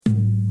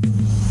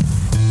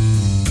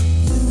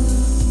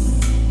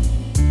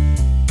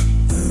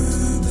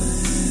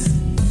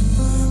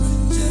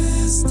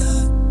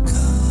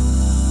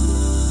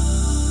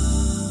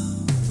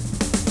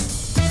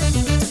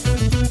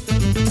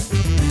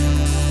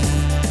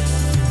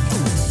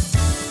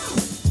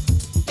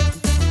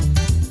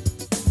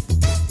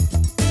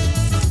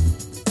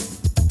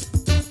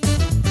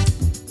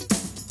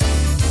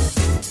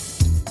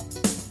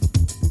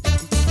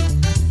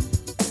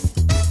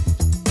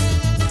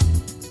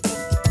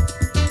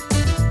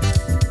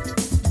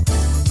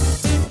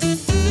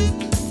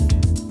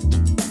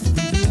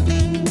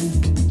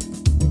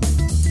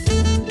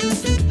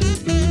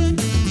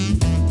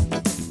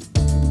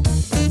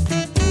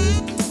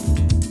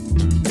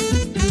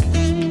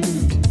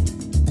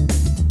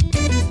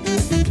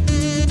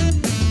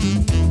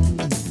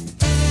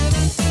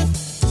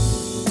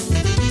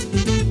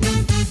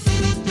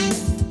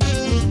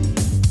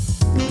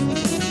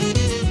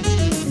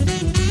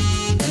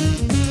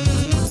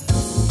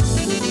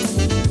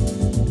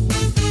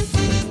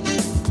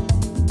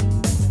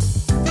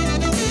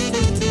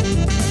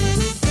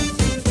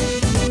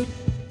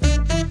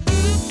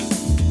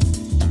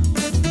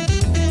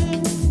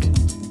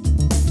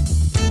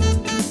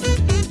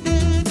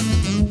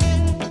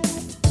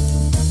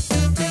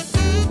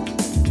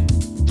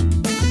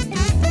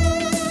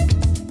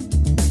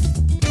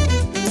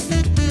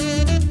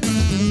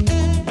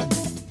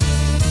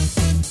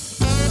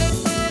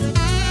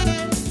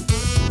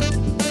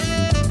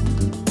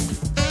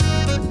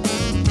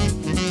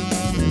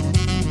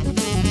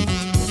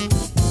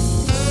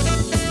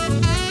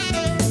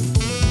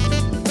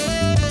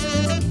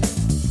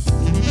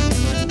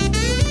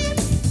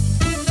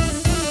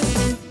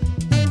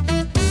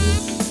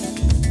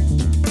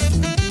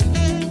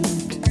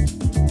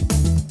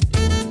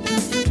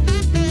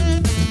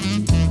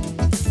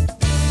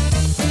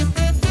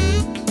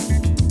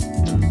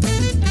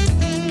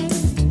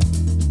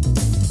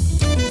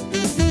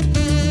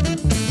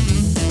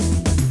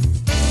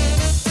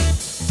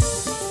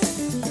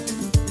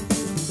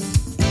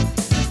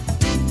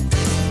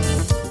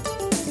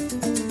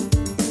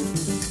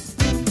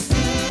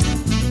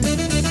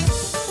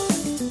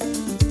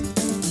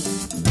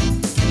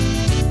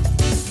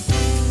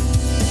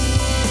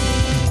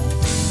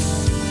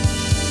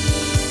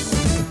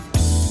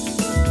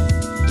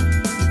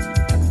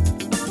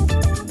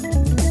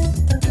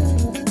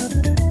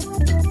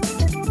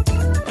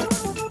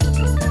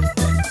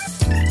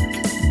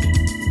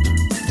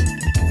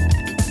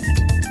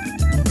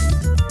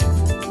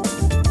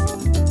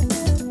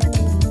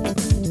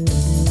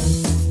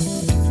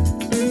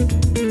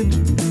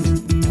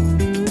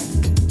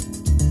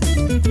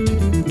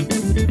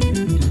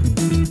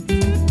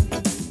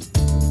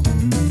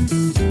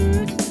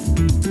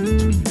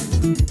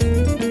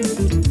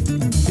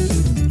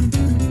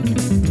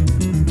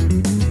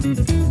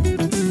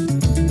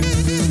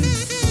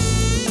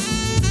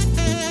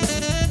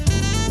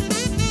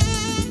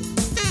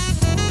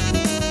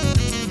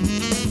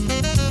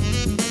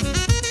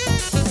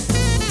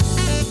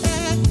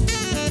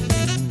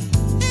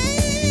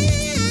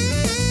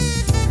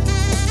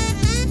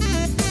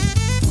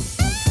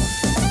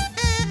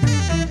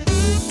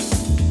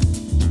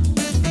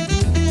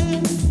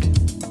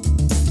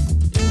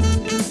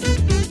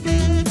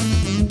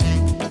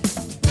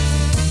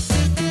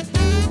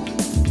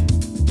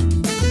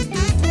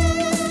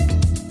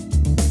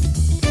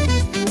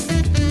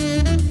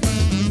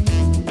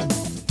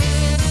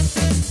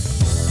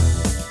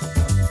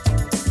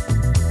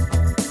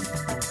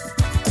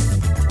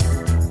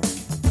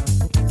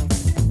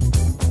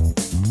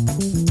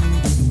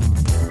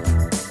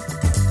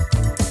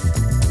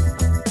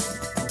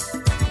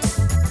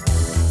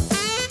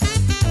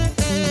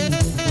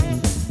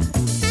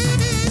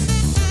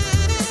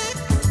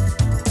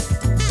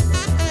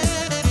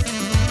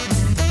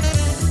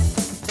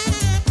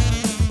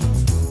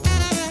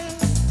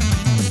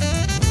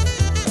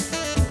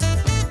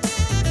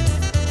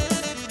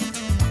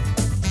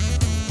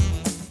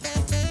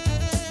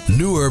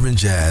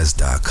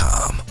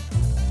NewUrbanJazz.com.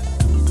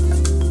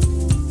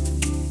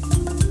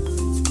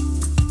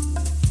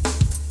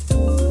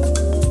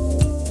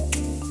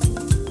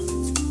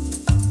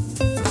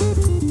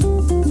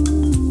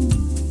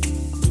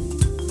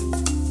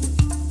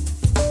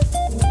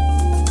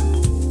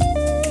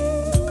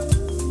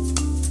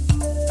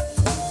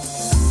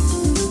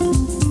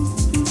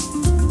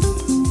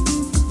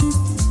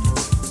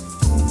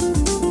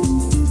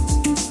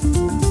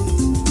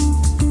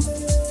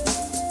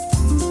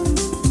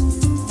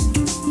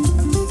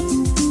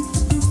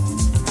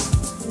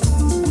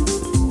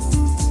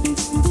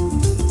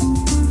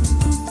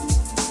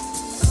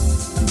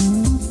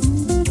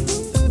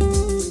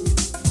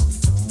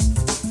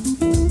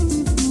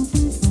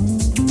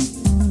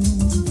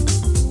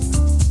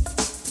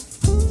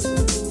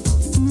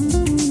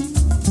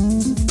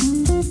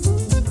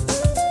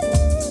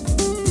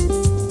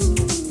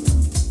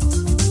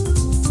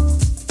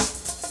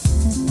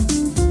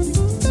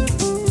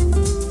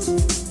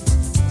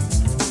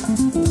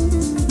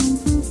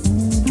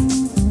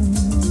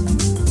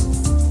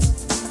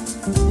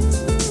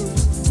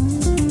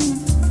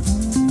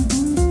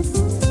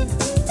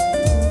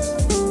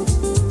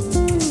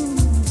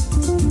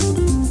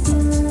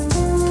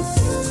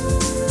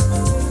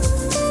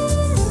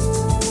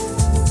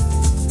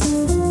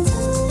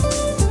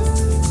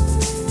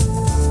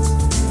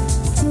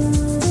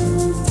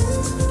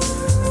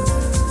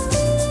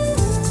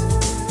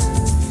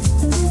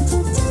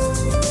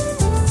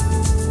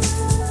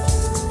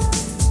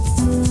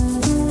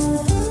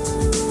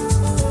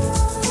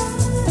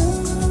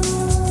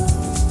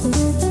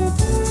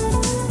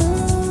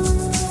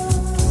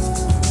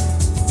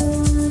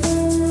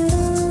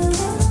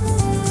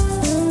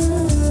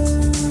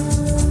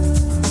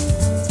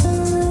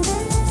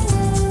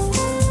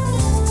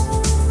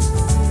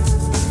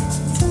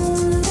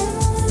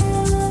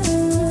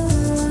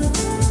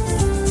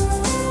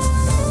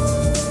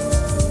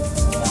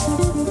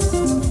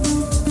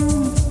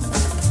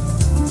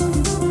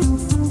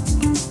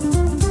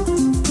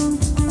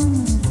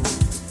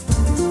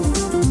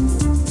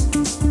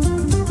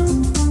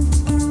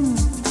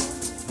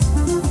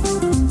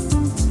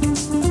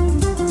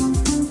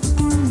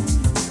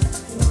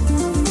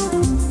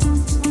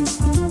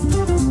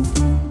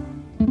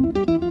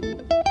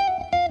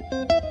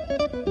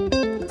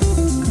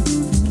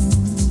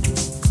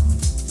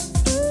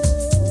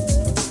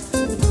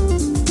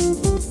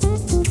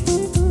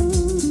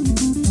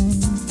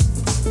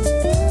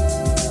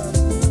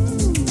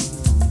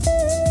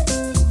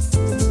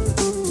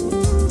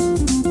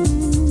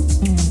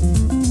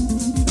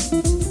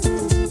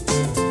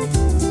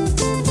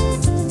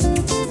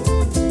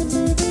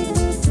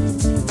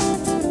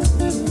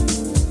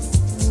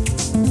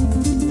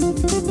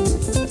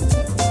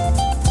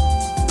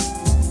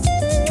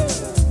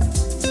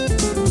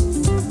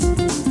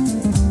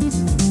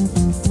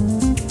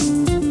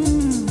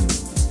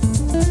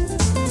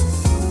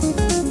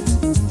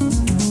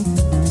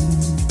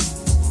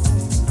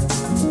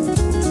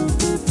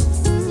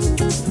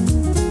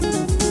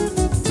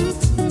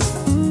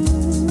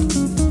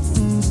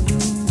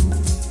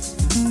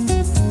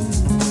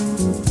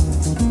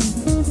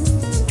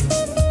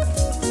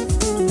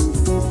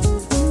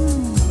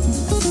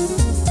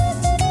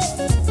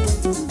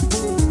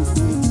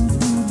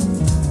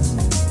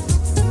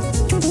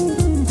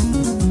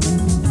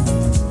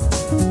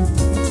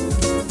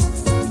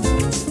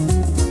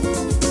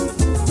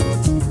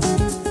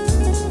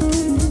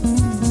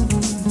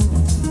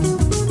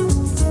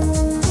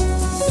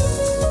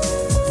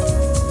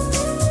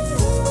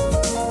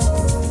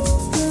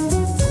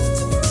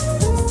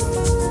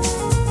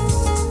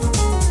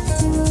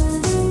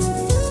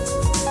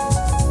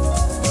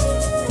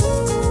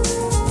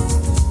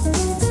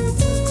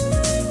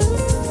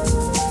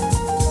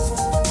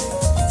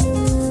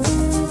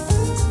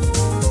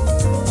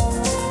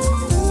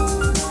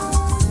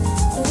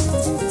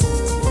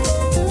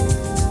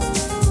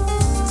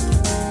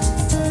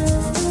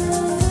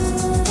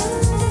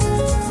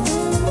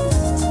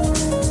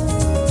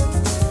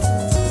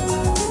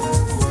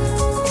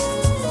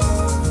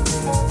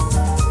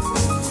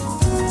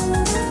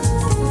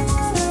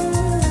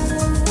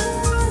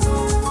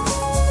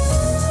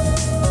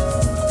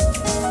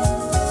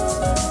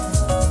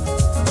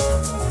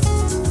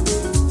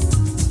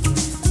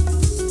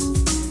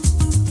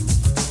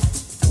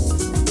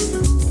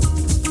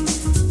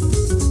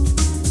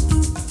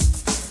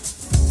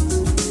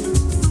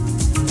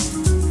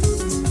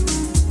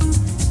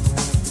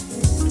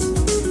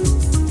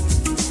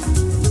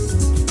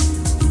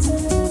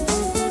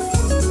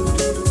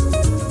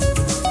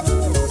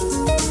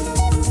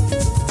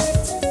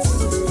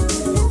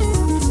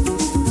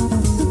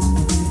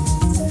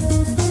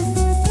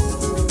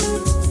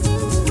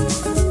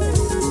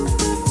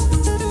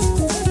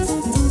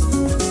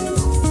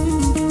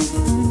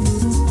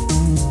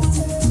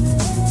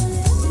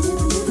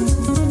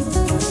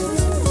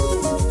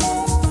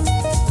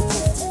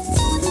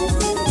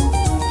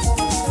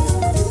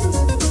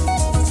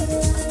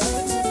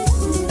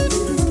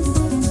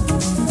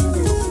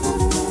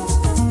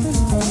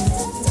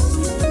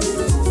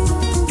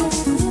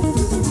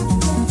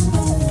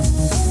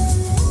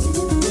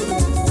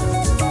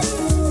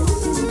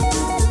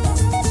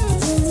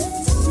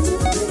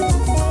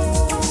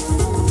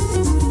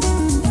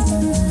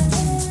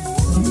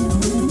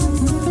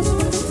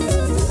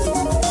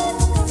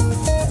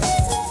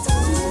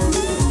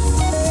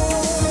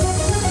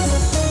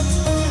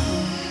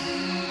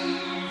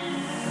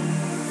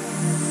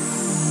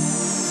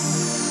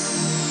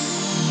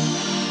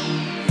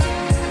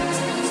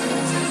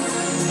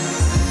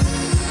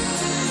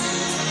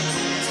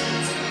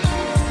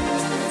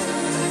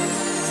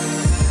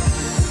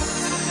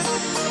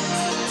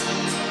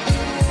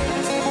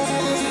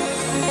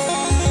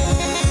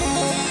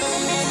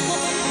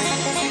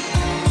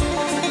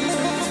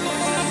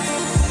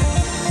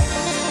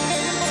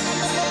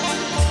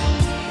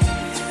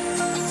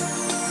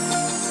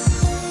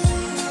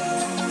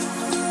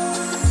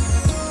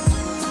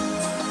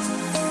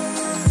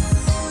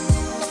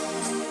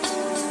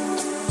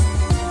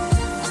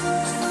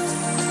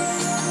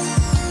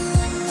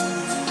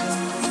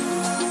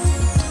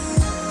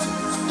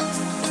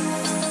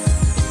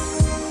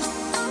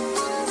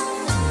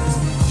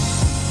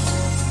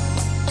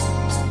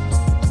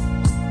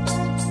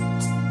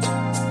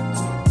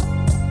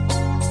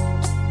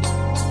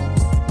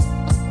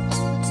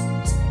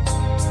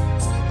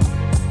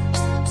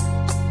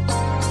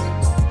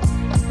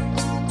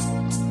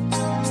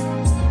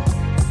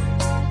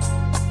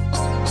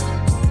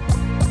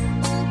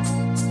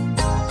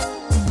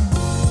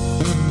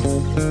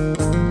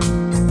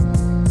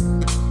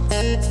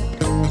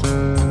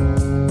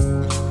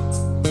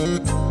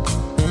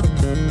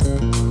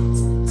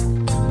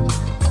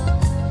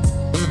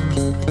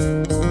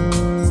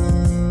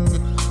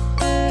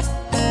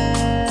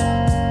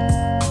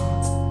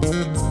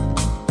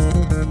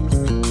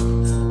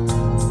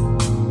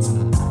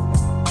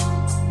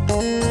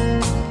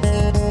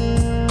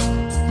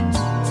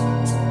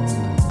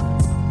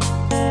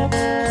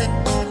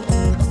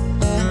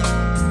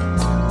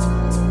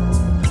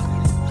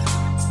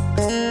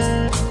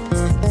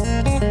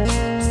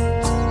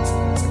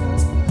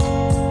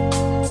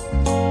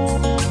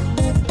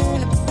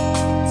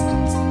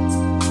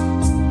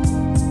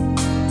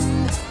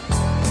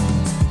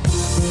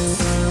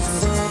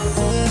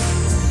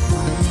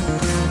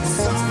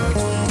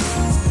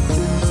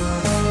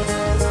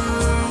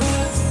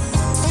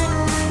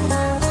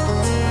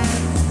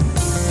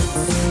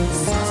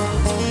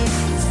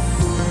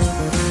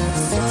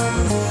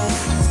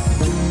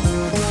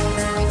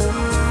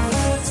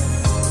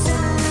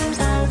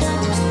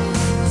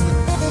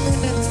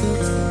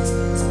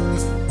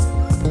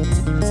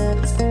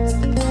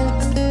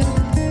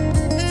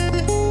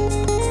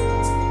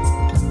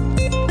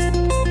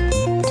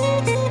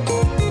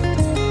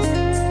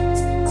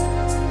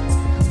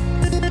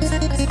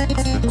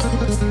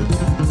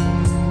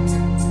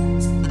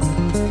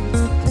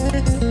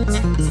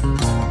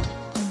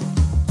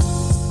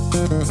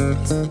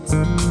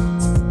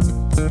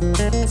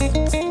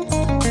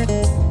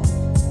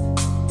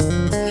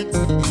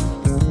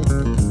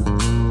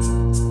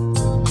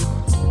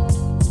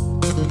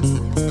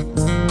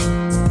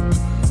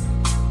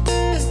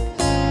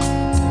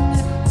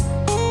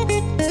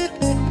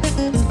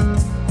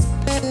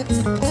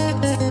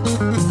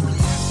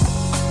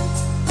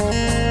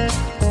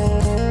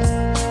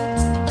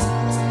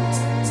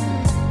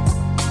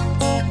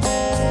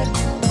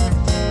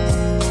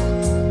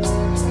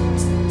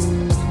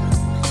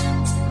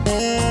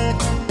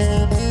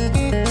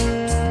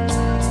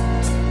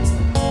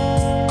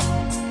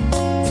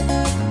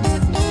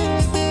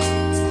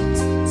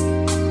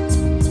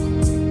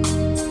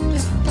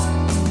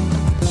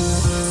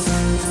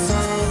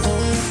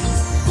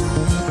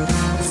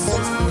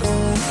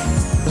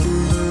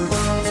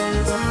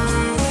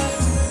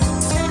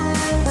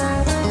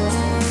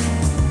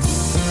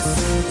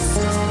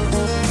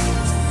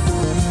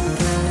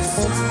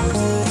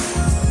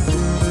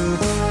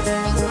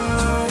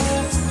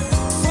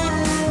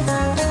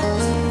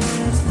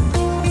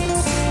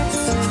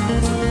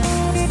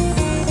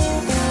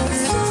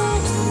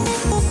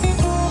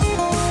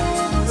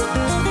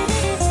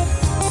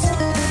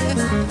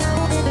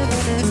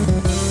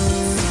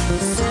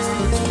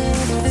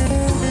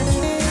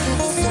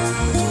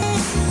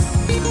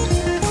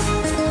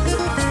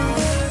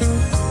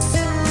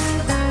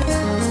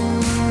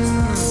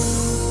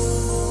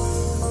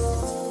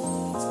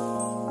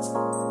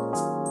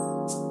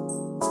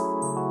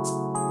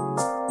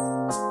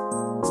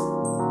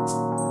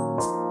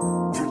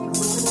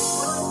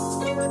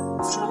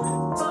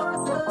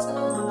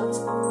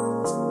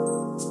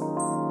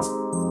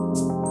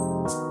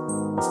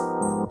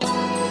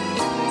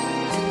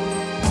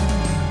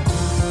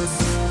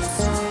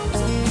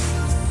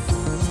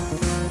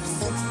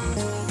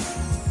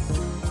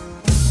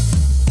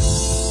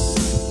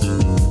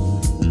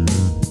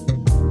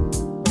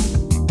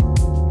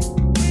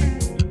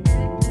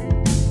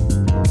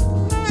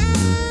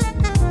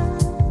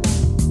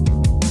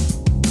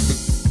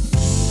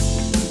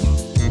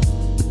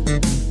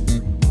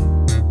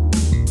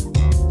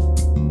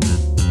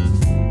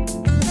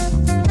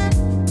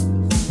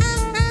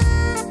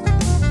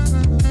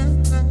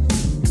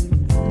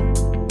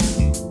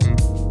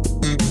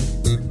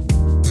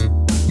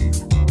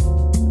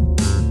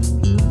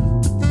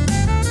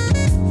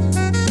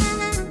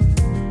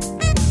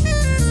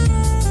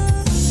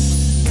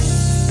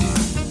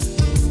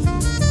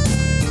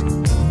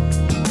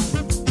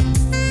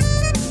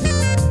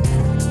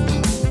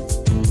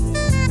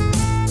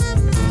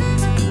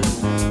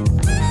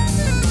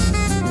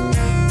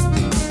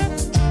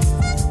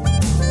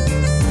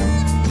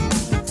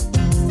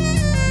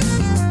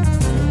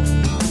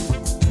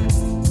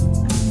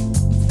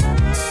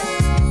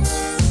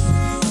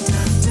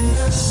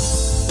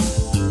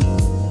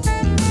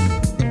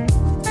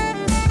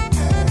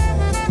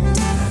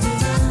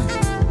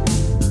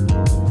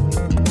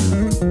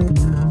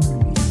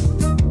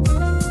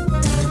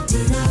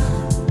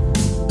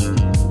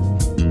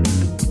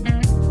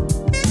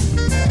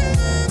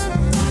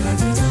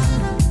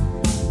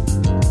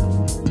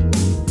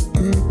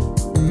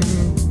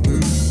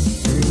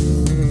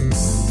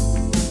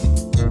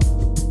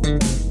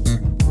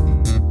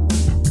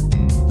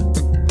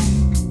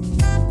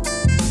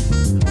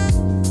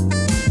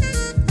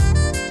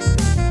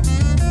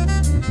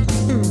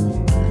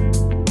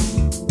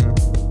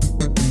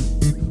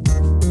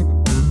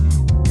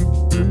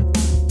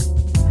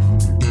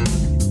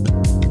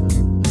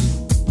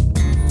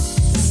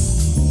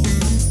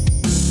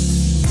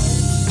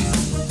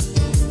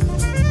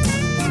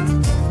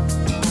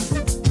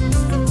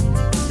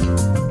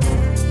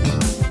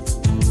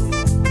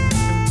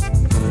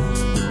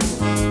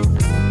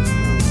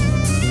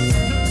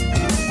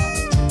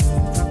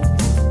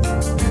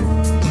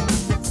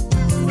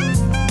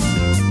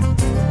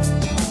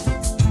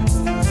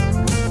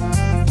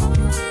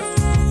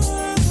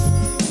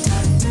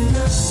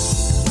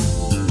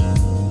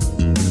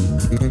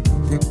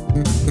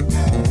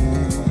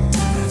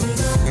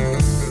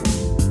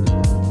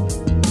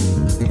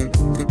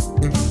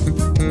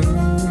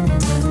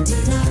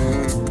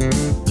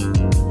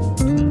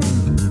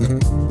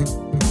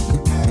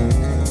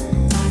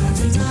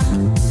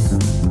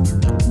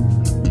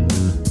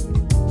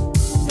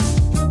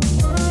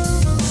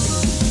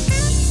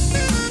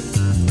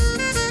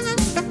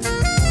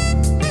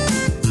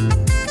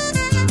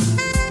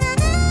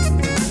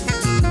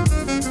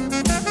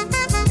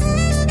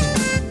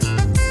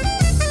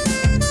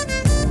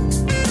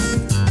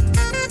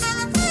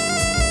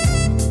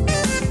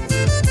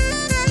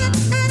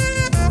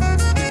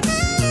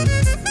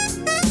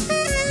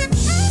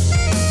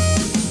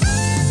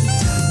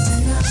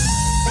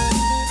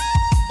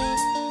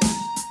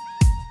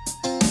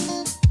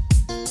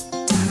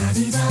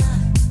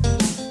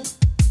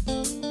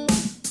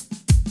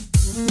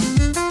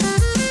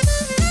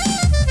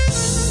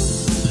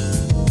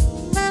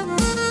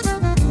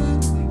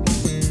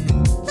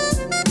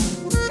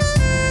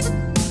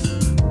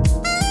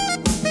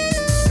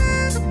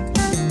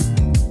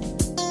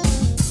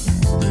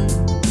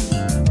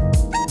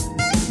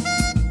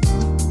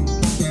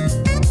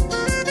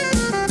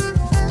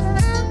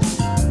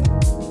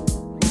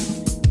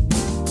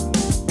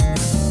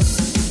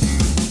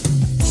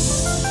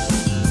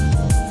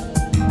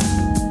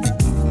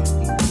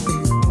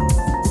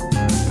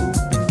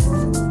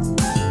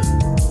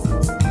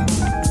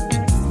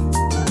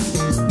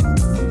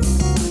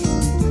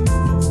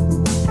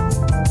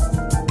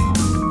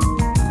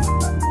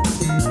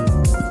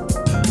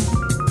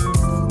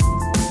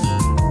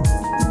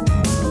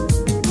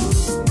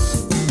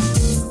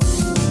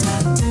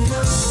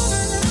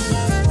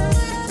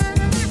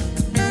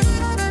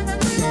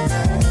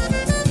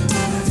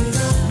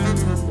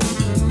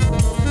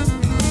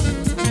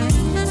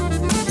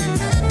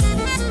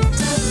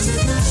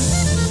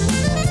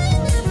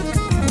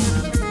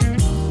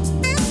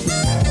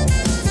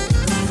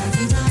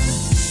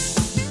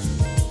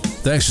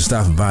 Thanks for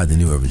stopping by the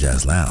New Urban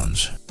Jazz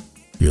Lounge.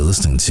 You're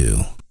listening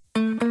to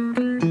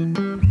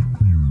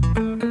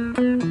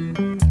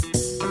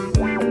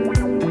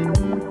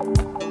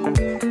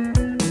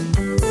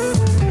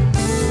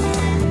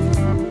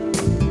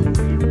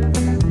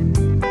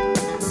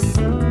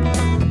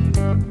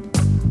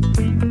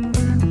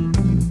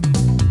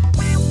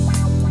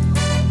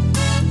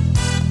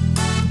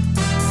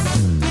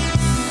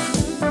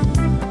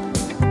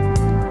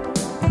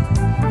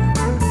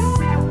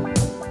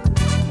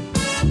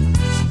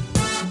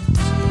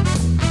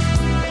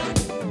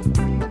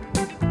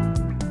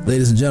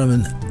ladies and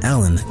gentlemen,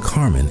 Alan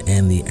Carman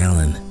and the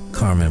Alan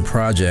Carman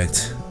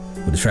Project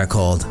with a track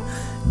called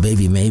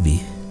Baby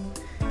Maybe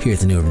here at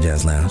the New Urban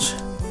Jazz Lounge.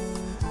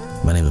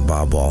 My name is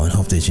Bob Ball and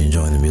hope that you're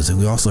enjoying the music.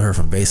 We also heard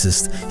from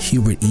bassist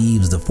Hubert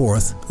Eaves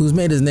IV, who's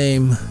made his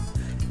name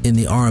in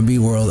the R&B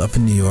world up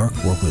in New York,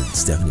 worked with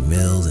Stephanie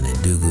Mills and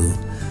Ndugu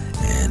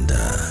and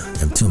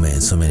Mtume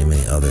and so many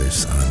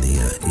others on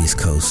the East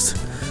Coast.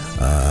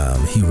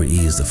 Hubert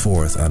Eaves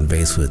IV on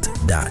bass with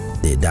Da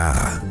De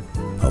Da.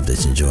 Hope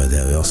that you enjoyed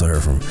that. We also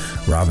heard from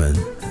Robin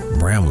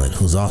Bramlett,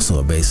 who's also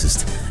a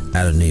bassist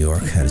out of New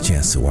York. Had a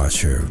chance to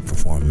watch her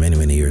perform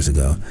many years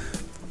ago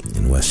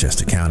in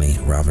Westchester County.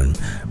 Robin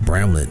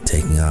Bramlett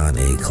taking on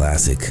a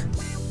classic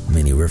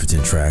Minnie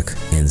Riperton track,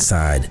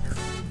 Inside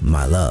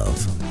My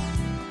Love.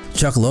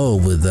 Chuck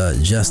Loeb with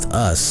Just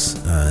Us,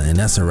 and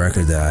that's a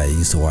record that I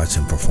used to watch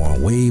him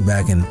perform way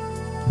back in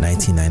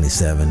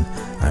 1997.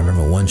 I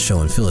remember one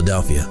show in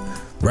Philadelphia.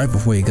 Right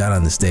before he got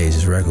on the stage,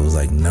 his record was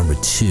like number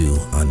 2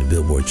 on the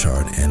Billboard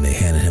chart, and they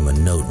handed him a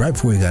note right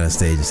before he got on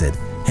stage and said,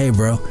 "Hey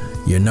bro,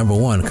 you're number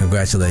 1,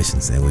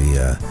 congratulations." And we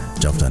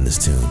jumped on this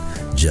tune,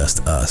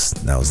 Just Us.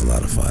 That was a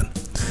lot of fun.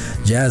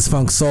 Jazz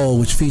Funk Soul,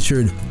 which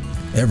featured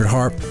Everett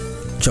Harp,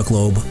 Chuck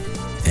Loeb,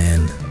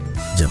 and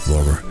Jeff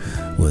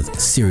Lorber with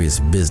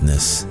Serious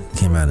Business,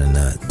 came out in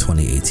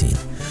 2018.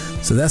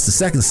 So that's the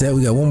second set.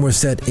 We got one more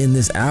set in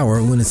this hour.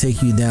 We're going to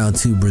take you down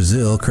to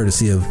Brazil,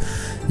 courtesy of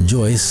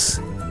Joyce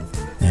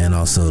and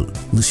also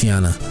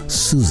Luciana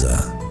Souza.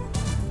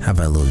 How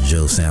about a little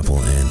Joe Sample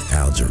and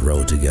Al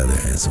Jarreau together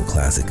and some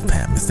classic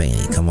Pat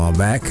Metheny? Come on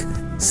back.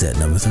 Set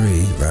number 3,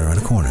 right around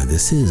the corner.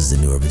 This is the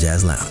New Urban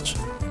Jazz Lounge.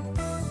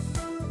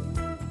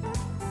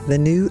 The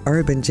New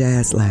Urban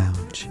Jazz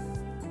Lounge.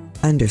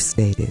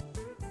 Understated,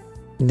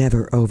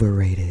 never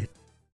overrated.